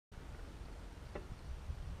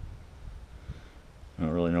I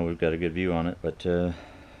don't really know we've got a good view on it, but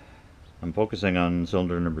I'm focusing on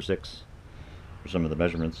cylinder number 6 for some of the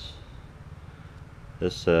measurements.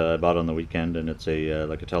 This I bought on the weekend, and it's a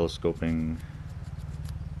like a telescoping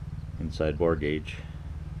inside bore gauge.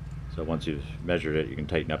 So once you've measured it, you can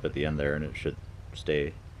tighten up at the end there, and it should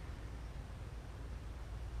stay.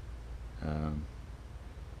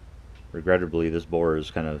 Regrettably, this bore is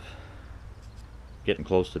kind of getting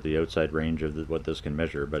close to the outside range of what this can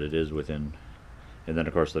measure, but it is within. And then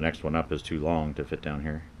of course the next one up is too long to fit down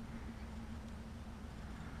here.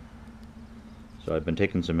 So I've been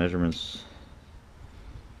taking some measurements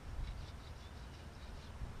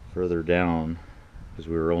further down, because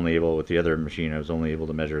we were only able, with the other machine, I was only able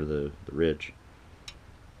to measure the ridge.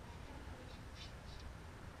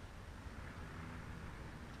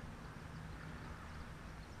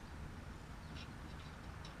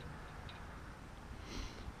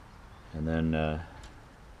 And then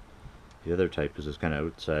the other type is this kind of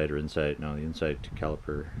outside or inside, no, the inside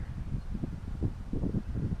caliper.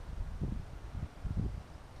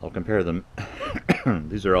 I'll compare them.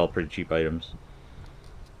 These are all pretty cheap items,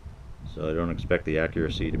 so I don't expect the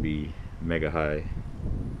accuracy to be mega high.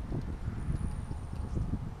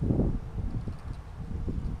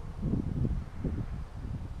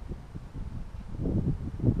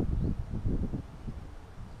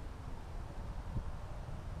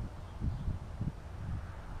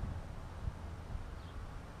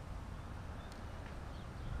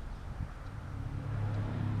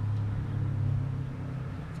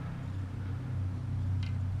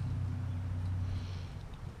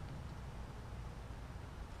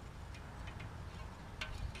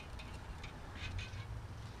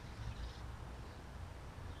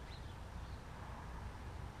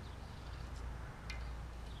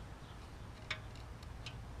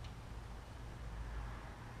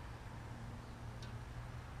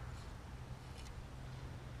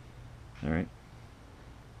 Alright.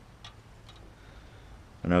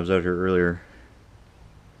 When I was out here earlier,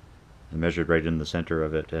 I measured right in the center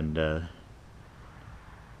of it, and I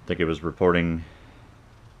think it was reporting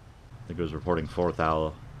 4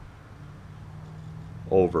 thou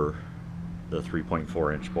over the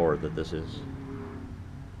 3.4 inch bore that this is.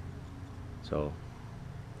 So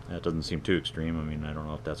that doesn't seem too extreme. I mean, I don't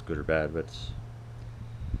know if that's good or bad, but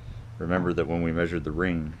remember that when we measured the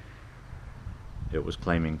ring, it was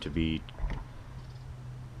claiming to be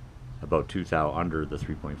about 2 thou under the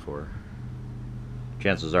 3.4.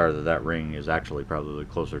 Chances are that that ring is actually probably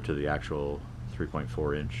closer to the actual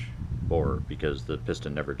 3.4 inch bore, because the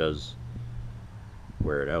piston never does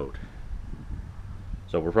wear it out.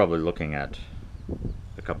 So we're probably looking at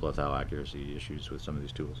a couple of thou accuracy issues with some of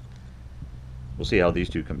these tools. We'll see how these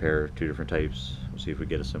two compare, two different types. We'll see if we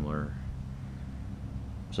get a similar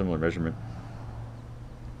measurement.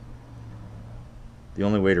 The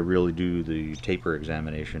only way to really do the taper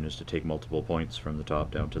examination is to take multiple points from the top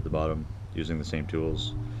down to the bottom using the same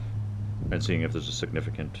tools and seeing if there's a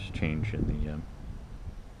significant change in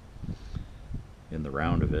the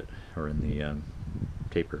round of it, or in the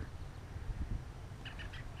taper.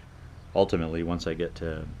 Ultimately, once I get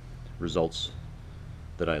results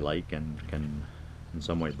that I like and can in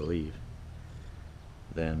some way believe,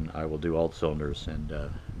 then I will do all the cylinders and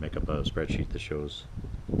make up a spreadsheet that shows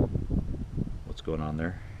what's going on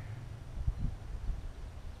there.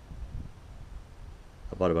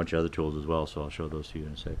 I bought a bunch of other tools as well, so I'll show those to you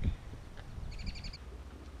in a sec.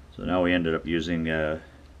 So now we ended up using the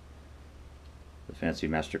fancy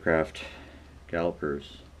Mastercraft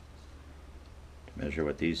calipers to measure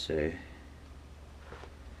what these say.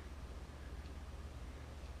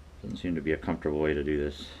 Doesn't seem to be a comfortable way to do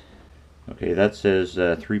this. Okay, that says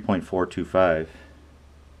 3.425.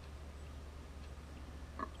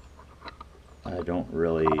 I don't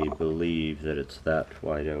really believe that it's that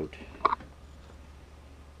wide out.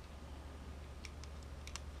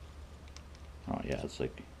 Oh yeah, it's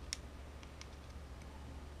like,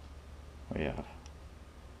 oh yeah.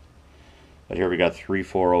 But here we got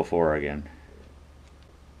 3404 again.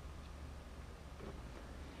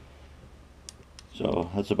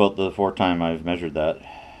 So that's about the 4th time I've measured that.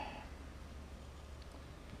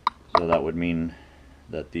 So that would mean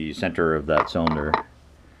that the center of that cylinder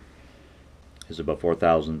is about 4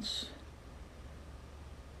 thousandths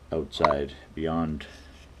outside, beyond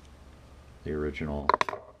the original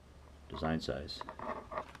design size.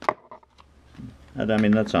 And I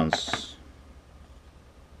mean, that sounds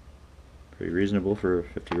pretty reasonable for a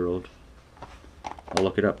 50-year-old. I'll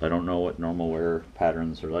look it up. I don't know what normal wear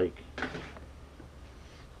patterns are like.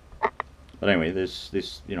 But anyway,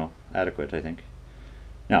 this you know, adequate, I think.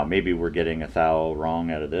 Now, maybe we're getting a thou wrong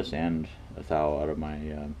out of this and a thou out of my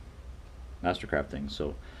Mastercraft things,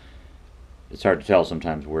 so it's hard to tell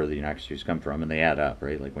sometimes where the inaccuracies come from, and they add up,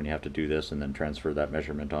 right? Like when you have to do this and then transfer that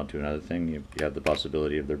measurement onto another thing, you have the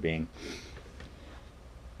possibility of there being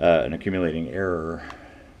an accumulating error.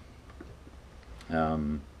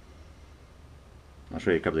 I'll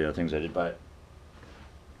show you a couple of the other things I did buy.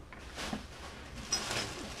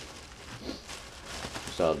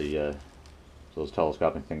 You saw the so those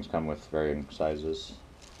telescopic things come with varying sizes.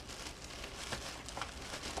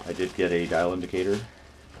 I did get a dial indicator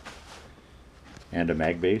and a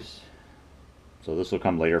mag base. So this will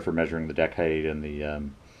come later for measuring the deck height and the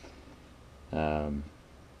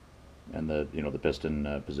the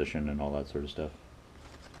piston position and all that sort of stuff.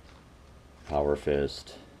 Power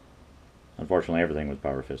fist. Unfortunately, everything was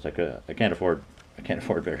power fist. I can't afford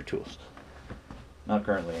better tools. Not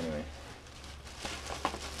currently, anyway.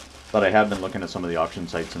 But I have been looking at some of the auction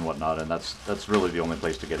sites and whatnot, and that's really the only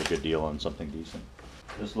place to get a good deal on something decent.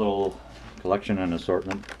 This little collection and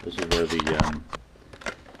assortment. This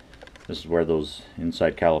is where those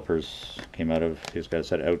inside calipers came out of. He's got a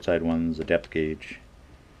set of outside ones, a depth gauge,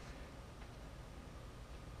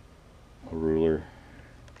 a ruler.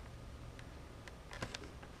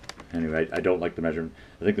 Anyway, I don't like the measurement.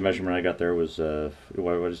 I think the measurement I got there was what did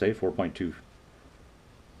I say?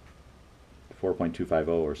 4.250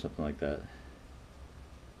 or something like that.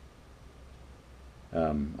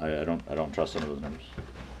 I don't trust some of those numbers.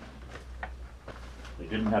 They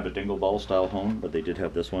didn't have a dingle ball style hone, but they did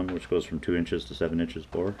have this one, which goes from 2 inches to 7 inches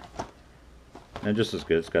bore, and just as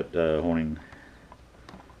good. It's got honing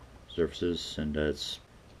surfaces, and it's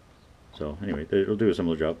so anyway. It'll do a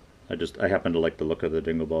similar job. I happen to like the look of the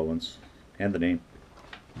dingle ball ones and the name.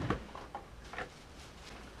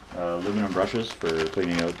 Aluminum brushes for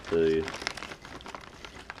cleaning out the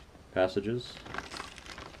passages.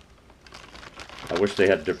 I wish they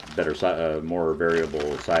had better, more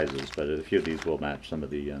variable sizes, but a few of these will match some of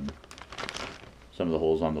the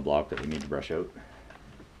holes on the block that we need to brush out.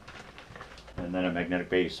 And then a magnetic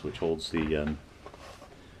base, which holds the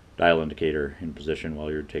dial indicator in position while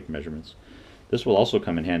you're taking measurements. This will also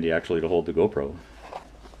come in handy actually to hold the GoPro.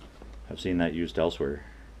 I've seen that used elsewhere.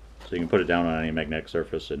 So you can put it down on any magnetic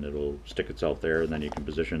surface and it'll stick itself there, and then you can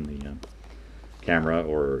position the camera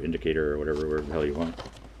or indicator or wherever the hell you want.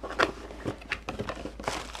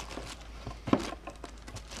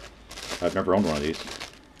 I've never owned one of these.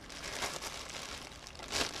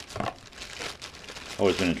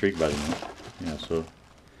 Always been intrigued by them though. Yeah, so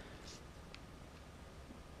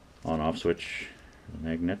on-off switch,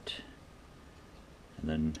 magnet, and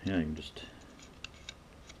then yeah, you can just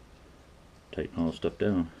tighten all the stuff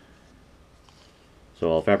down.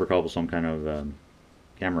 So I'll fabric cobble some kind of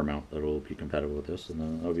camera mount that will be compatible with this,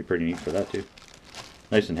 and that'll be pretty neat for that too.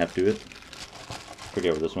 Nice and heft to it.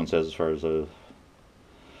 Forget what this one says as far as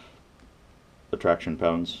attraction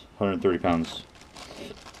pounds. 130 pounds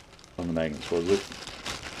on the magnet, supposedly.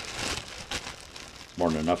 More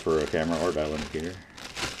than enough for a camera or dial indicator.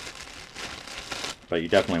 But you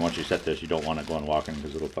definitely, once you set this, you don't want it going walking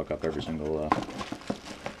because it'll fuck up every single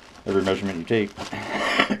every measurement you take.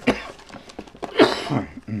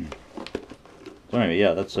 So anyway,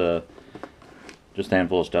 yeah, that's just a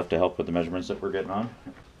handful of stuff to help with the measurements that we're getting on.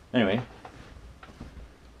 Anyway,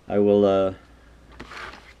 I will be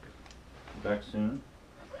back soon.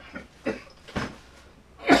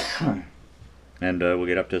 And we'll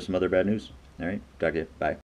get up to some other bad news. Alright, talk to you. Bye.